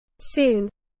Soon,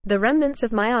 the remnants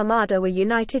of my armada were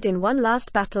united in one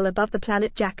last battle above the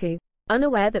planet Jakku,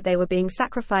 unaware that they were being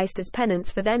sacrificed as penance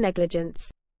for their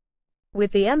negligence.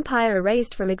 With the Empire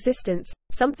erased from existence,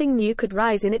 something new could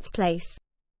rise in its place.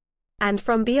 And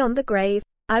from beyond the grave,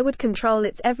 I would control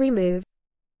its every move.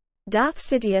 Darth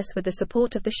Sidious, with the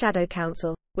support of the Shadow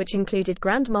Council, which included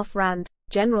Grand Moff Rand,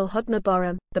 General Hodna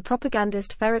Borum, the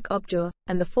propagandist Ferric Obdur,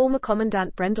 and the former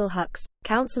Commandant Brendel Hux,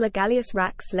 Councillor Gallius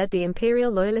Rax led the Imperial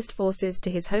Loyalist forces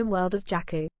to his homeworld of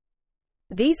Jakku.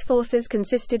 These forces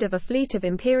consisted of a fleet of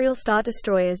Imperial Star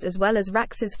Destroyers as well as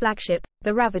Rax's flagship,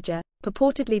 the Ravager,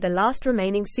 purportedly the last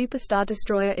remaining Super Star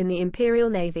Destroyer in the Imperial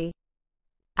Navy.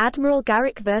 Admiral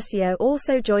Garrick Versio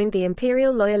also joined the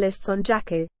Imperial Loyalists on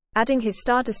Jakku, adding his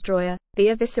Star Destroyer, the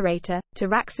Eviscerator, to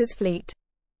Rax's fleet.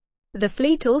 The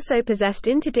fleet also possessed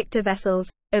interdictor vessels,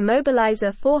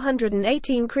 Immobilizer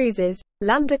 418 cruisers,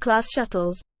 Lambda-class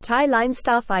shuttles, TIE Line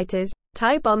starfighters,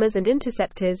 TIE bombers and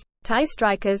interceptors, TIE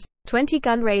strikers, 20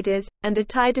 gun raiders, and a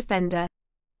TIE defender.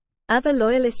 Other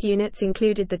Loyalist units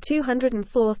included the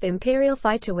 204th Imperial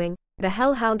Fighter Wing, the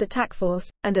Hellhound Attack Force,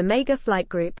 and a Mega Flight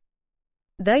Group.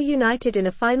 Though united in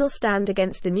a final stand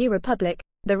against the New Republic,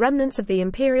 the remnants of the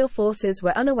Imperial forces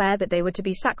were unaware that they were to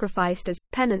be sacrificed as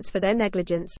penance for their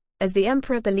negligence, as the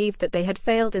Emperor believed that they had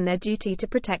failed in their duty to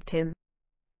protect him.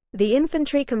 The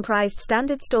infantry comprised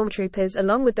standard stormtroopers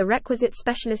along with the requisite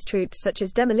specialist troops such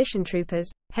as demolition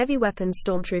troopers, heavy weapons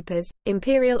stormtroopers,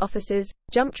 Imperial officers,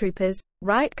 jump troopers,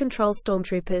 riot control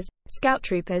stormtroopers, scout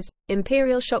troopers,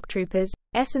 Imperial shock troopers,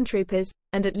 Essen troopers,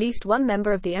 and at least one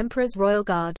member of the Emperor's Royal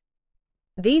Guard.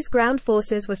 These ground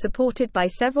forces were supported by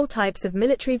several types of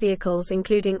military vehicles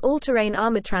including all-terrain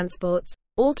armored transports,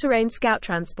 all-terrain scout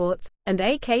transports, and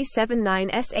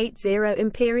AK-79S-80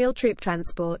 Imperial troop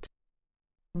transport.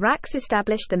 Rax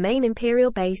established the main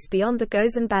Imperial base beyond the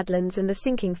Gozan Badlands and the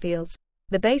sinking fields.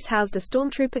 The base housed a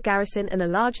stormtrooper garrison and a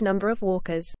large number of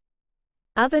walkers.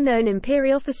 Other known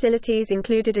Imperial facilities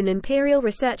included an Imperial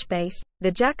research base,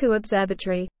 the Jakku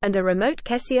Observatory, and a remote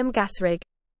Kessium gas rig.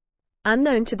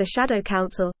 Unknown to the Shadow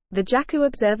Council, the Jakku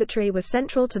Observatory was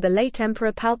central to the late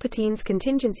Emperor Palpatine's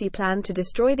contingency plan to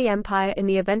destroy the Empire in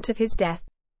the event of his death.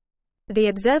 The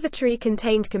observatory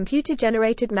contained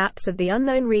computer-generated maps of the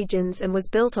unknown regions and was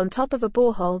built on top of a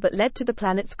borehole that led to the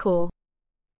planet's core.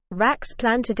 Rax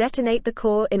planned to detonate the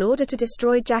core in order to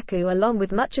destroy Jakku along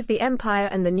with much of the Empire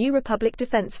and the New Republic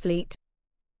defense fleet.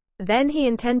 Then he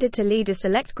intended to lead a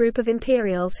select group of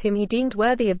Imperials whom he deemed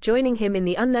worthy of joining him in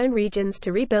the unknown regions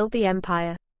to rebuild the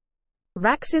Empire.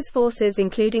 Rax's forces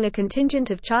including a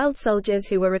contingent of child soldiers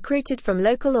who were recruited from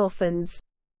local orphans.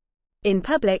 In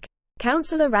public,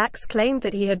 Councillor Rax claimed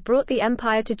that he had brought the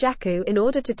Empire to Jakku in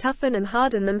order to toughen and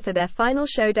harden them for their final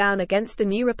showdown against the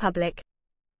New Republic.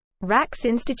 Rax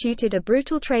instituted a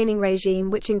brutal training regime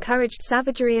which encouraged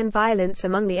savagery and violence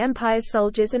among the Empire's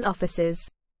soldiers and officers.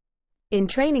 In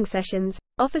training sessions,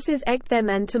 officers egged their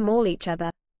men to maul each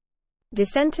other.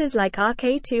 Dissenters like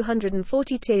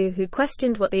RK-242 who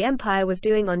questioned what the Empire was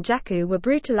doing on Jakku were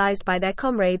brutalized by their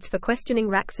comrades for questioning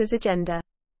Rax's agenda.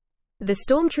 The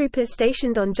stormtroopers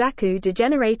stationed on Jakku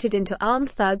degenerated into armed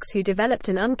thugs who developed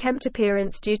an unkempt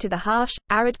appearance due to the harsh,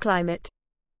 arid climate.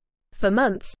 For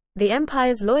months, the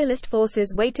Empire's loyalist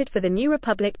forces waited for the New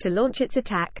Republic to launch its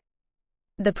attack.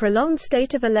 The prolonged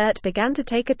state of alert began to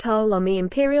take a toll on the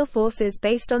Imperial forces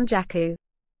based on Jakku.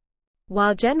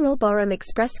 While General Borum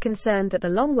expressed concern that the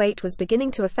long wait was beginning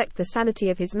to affect the sanity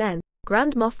of his men,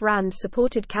 Grand Moff Rand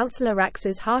supported Councillor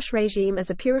Rax's harsh regime as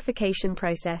a purification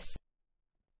process.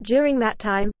 During that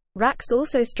time, Rax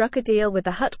also struck a deal with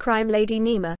the Hutt crime lady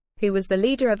Nema, who was the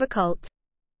leader of a cult.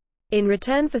 In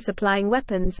return for supplying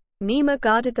weapons, Nema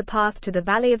guarded the path to the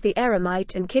Valley of the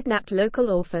Eremite and kidnapped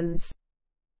local orphans.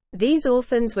 These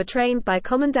orphans were trained by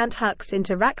Commandant Hux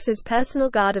into Rax's personal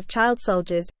guard of child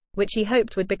soldiers, which he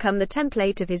hoped would become the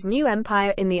template of his new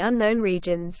empire in the unknown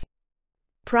regions.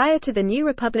 Prior to the New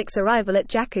Republic's arrival at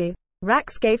Jakku,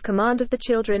 Rax gave command of the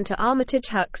children to Armitage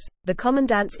Hux, the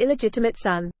Commandant's illegitimate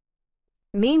son.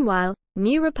 Meanwhile,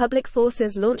 New Republic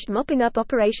forces launched mopping-up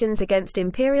operations against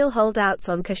Imperial holdouts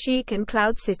on Kashyyyk and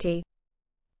Cloud City.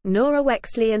 Nora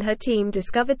Wexley and her team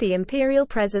discovered the Imperial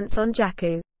presence on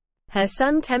Jakku. Her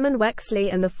son Temmin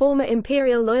Wexley and the former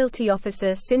Imperial loyalty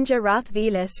officer Sinja Rath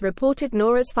Velis reported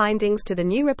Nora's findings to the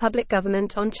New Republic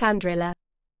government on Chandrila.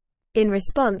 In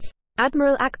response,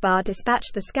 Admiral Akbar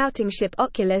dispatched the scouting ship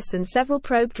Oculus and several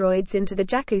probe droids into the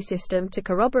Jakku system to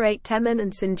corroborate Temmin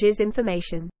and Sinja's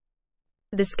information.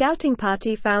 The scouting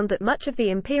party found that much of the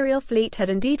Imperial fleet had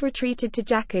indeed retreated to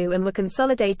Jakku and were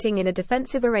consolidating in a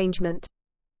defensive arrangement.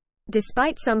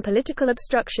 Despite some political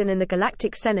obstruction in the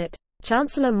Galactic Senate,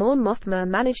 Chancellor Mon Mothma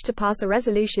managed to pass a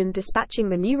resolution dispatching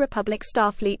the New Republic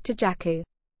Starfleet to Jakku.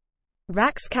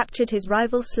 Rax captured his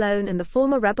rival Sloane and the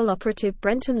former rebel operative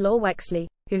Brenton Law Wexley,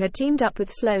 who had teamed up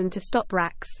with Sloane to stop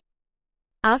Rax.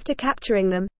 After capturing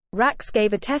them, Rax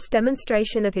gave a test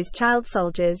demonstration of his child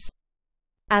soldiers.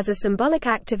 As a symbolic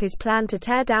act of his plan to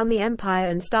tear down the Empire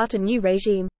and start a new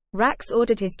regime, Rax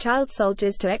ordered his child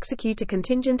soldiers to execute a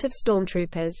contingent of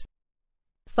stormtroopers.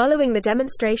 Following the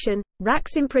demonstration,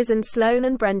 Rax imprisoned Sloane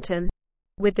and Brenton.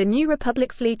 With the New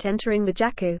Republic fleet entering the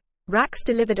Jakku, Rax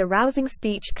delivered a rousing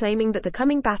speech claiming that the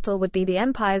coming battle would be the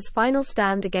Empire's final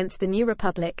stand against the New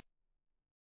Republic.